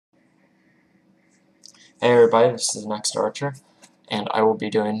Hey everybody, this is the Next Archer, and I will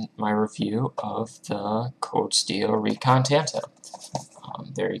be doing my review of the Cold Steel Recon Tanto.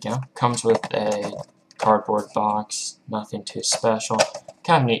 There you go. Comes with a cardboard box, nothing too special.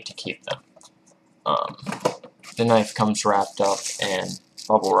 Kind of neat to keep them. The knife comes wrapped up in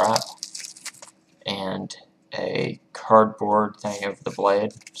bubble wrap and a cardboard thing over the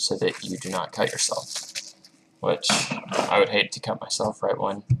blade so that you do not cut yourself, which I would hate to cut myself right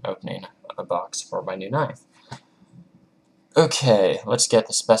when opening a box for my new knife. Okay, let's get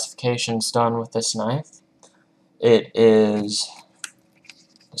the specifications done with this knife. It is,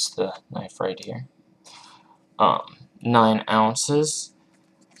 this is the knife right here, 9 ounces.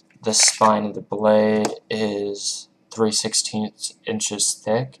 The spine of the blade is 3/16 inches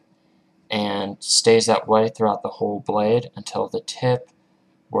thick and stays that way throughout the whole blade until the tip,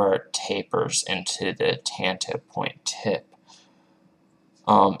 where it tapers into the tanto point tip.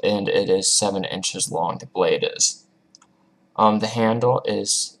 And it is 7 inches long, the blade is. The handle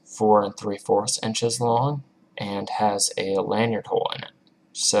is 4 3/4 inches long and has a lanyard hole in it.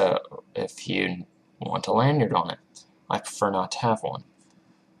 So if you want a lanyard on it, I prefer not to have one.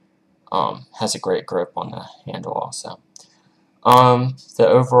 Has a great grip on the handle also. The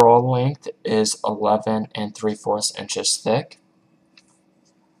overall length is 11 3/4 inches thick.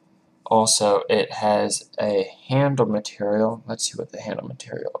 Also, it has a handle material. Let's see what the handle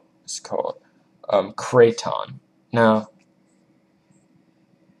material is called. Kraton. No.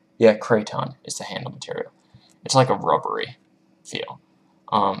 Yeah, Kraton is the handle material. It's like a rubbery feel.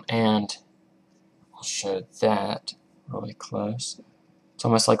 And I'll show that really close. It's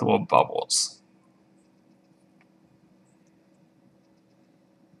almost like little bubbles.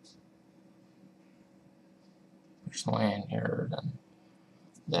 There's the lanyard and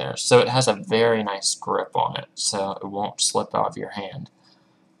there. So it has a very nice grip on it, so it won't slip out of your hand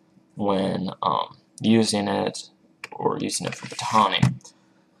when using it or using it for batoning.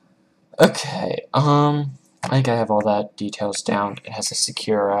 Okay, I think I have all that details down. It has a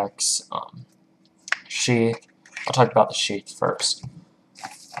Secure-X sheath. I'll talk about the sheath first.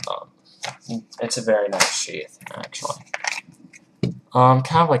 It's a very nice sheath, actually.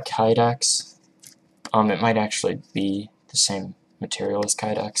 Kind of like Kydex. It might actually be the same material as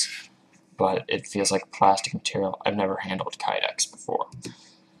Kydex, but it feels like plastic material. I've never handled Kydex before.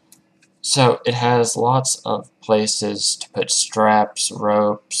 So it has lots of places to put straps,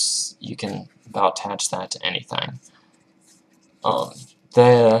 ropes. You can about attach that to anything.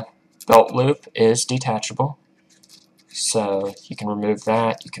 The belt loop is detachable, so you can remove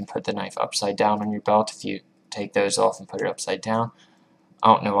that. You can put the knife upside down on your belt if you take those off and put it upside down. I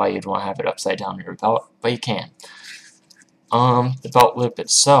don't know why you'd want to have it upside down on your belt, but you can. The belt loop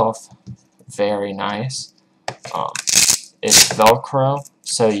itself, very nice. It's Velcro,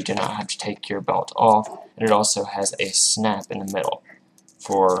 so you do not have to take your belt off, and it also has a snap in the middle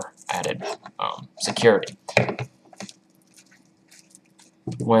for added security.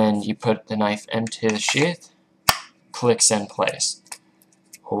 When you put the knife into the sheath, clicks in place.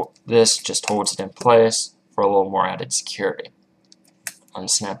 This just holds it in place for a little more added security.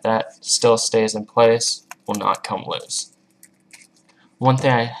 Unsnap that, still stays in place, will not come loose. One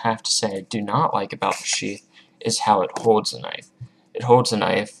thing I have to say I do not like about the sheath is how it holds the knife. It holds the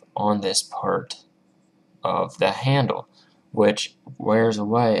knife on this part of the handle, which wears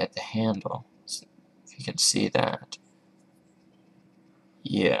away at the handle. If you can see that.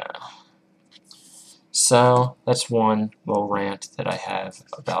 Yeah. So, that's one little rant that I have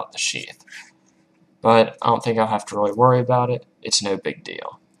about the sheath. But I don't think I'll have to really worry about it. It's no big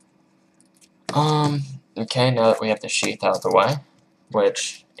deal. Okay, now that we have the sheath out of the way,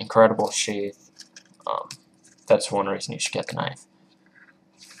 which, incredible sheath, that's one reason you should get the knife.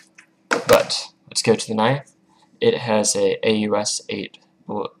 But, let's go to the knife. It has a AUS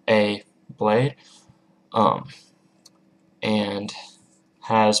 8A blade, and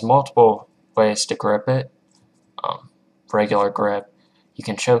has multiple ways to grip it. Regular grip. You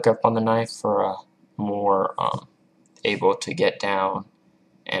can choke up on the knife for a more able to get down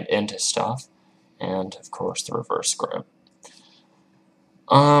and into stuff, and of course the reverse grip.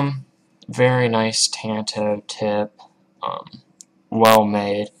 Very nice tanto tip, well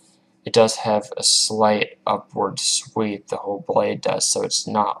made. It does have a slight upward sweep, the whole blade does, so it's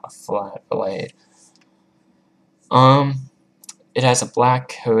not a flat blade. It has a black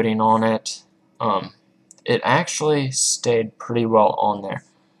coating on it. It actually stayed pretty well on there.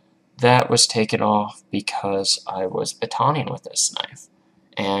 That was taken off because I was batoning with this knife,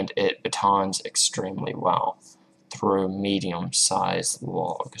 and it batons extremely well through medium-sized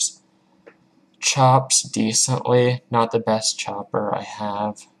logs. Chops decently, not the best chopper I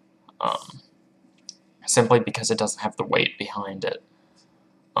have. simply because it doesn't have the weight behind it.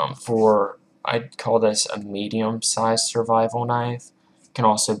 I'd call this a medium-sized survival knife. It can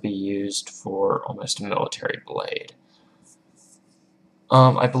also be used for almost a military blade.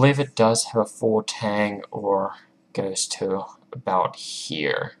 I believe it does have a full tang, or goes to about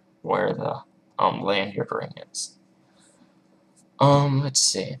here, where the lanyard ring is. Let's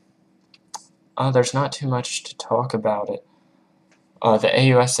see. There's not too much to talk about it. The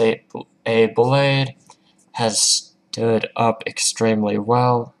AUSA blade has stood up extremely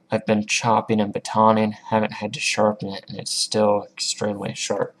well. I've been chopping and batoning, haven't had to sharpen it, and it's still extremely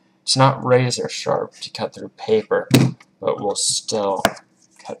sharp. It's not razor sharp to cut through paper, but will still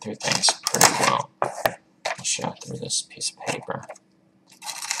cut through things pretty well. I'll show through this piece of paper.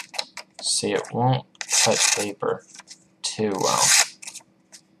 See, it won't cut paper too well.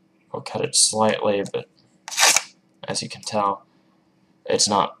 I'll cut it slightly, but as you can tell, it's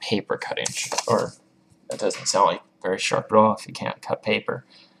not paper cutting, or it doesn't sound like very sharp at all if you can't cut paper.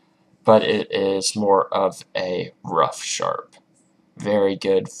 But it is more of a rough sharp. Very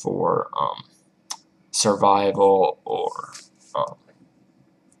good for survival or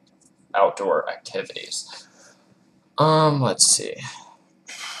outdoor activities. Let's see.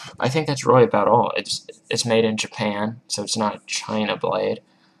 I think that's really about all. It's made in Japan, so it's not a China blade.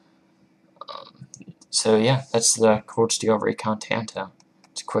 So yeah, that's the Cold Steel Recon Tanto.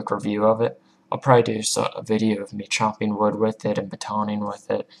 It's a quick review of it. I'll probably do a video of me chopping wood with it and batoning with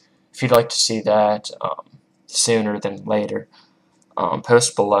it. If you'd like to see that sooner than later,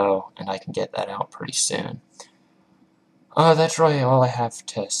 post below and I can get that out pretty soon. That's really all I have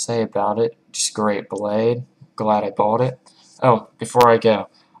to say about it. Just a great blade. Glad I bought it. Oh, before I go,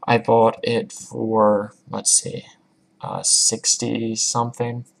 I bought it for, let's see, 60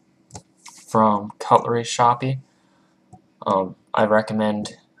 something from Cutlery Shoppe. I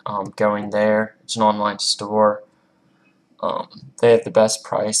recommend going there. It's an online store. They have the best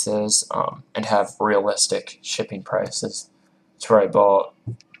prices and have realistic shipping prices. That's where I bought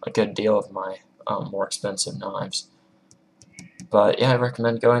a good deal of my more expensive knives. But yeah, I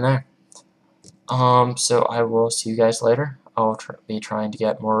recommend going there. So I will see you guys later. I'll be trying to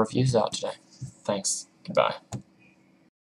get more reviews out today. Thanks. Goodbye.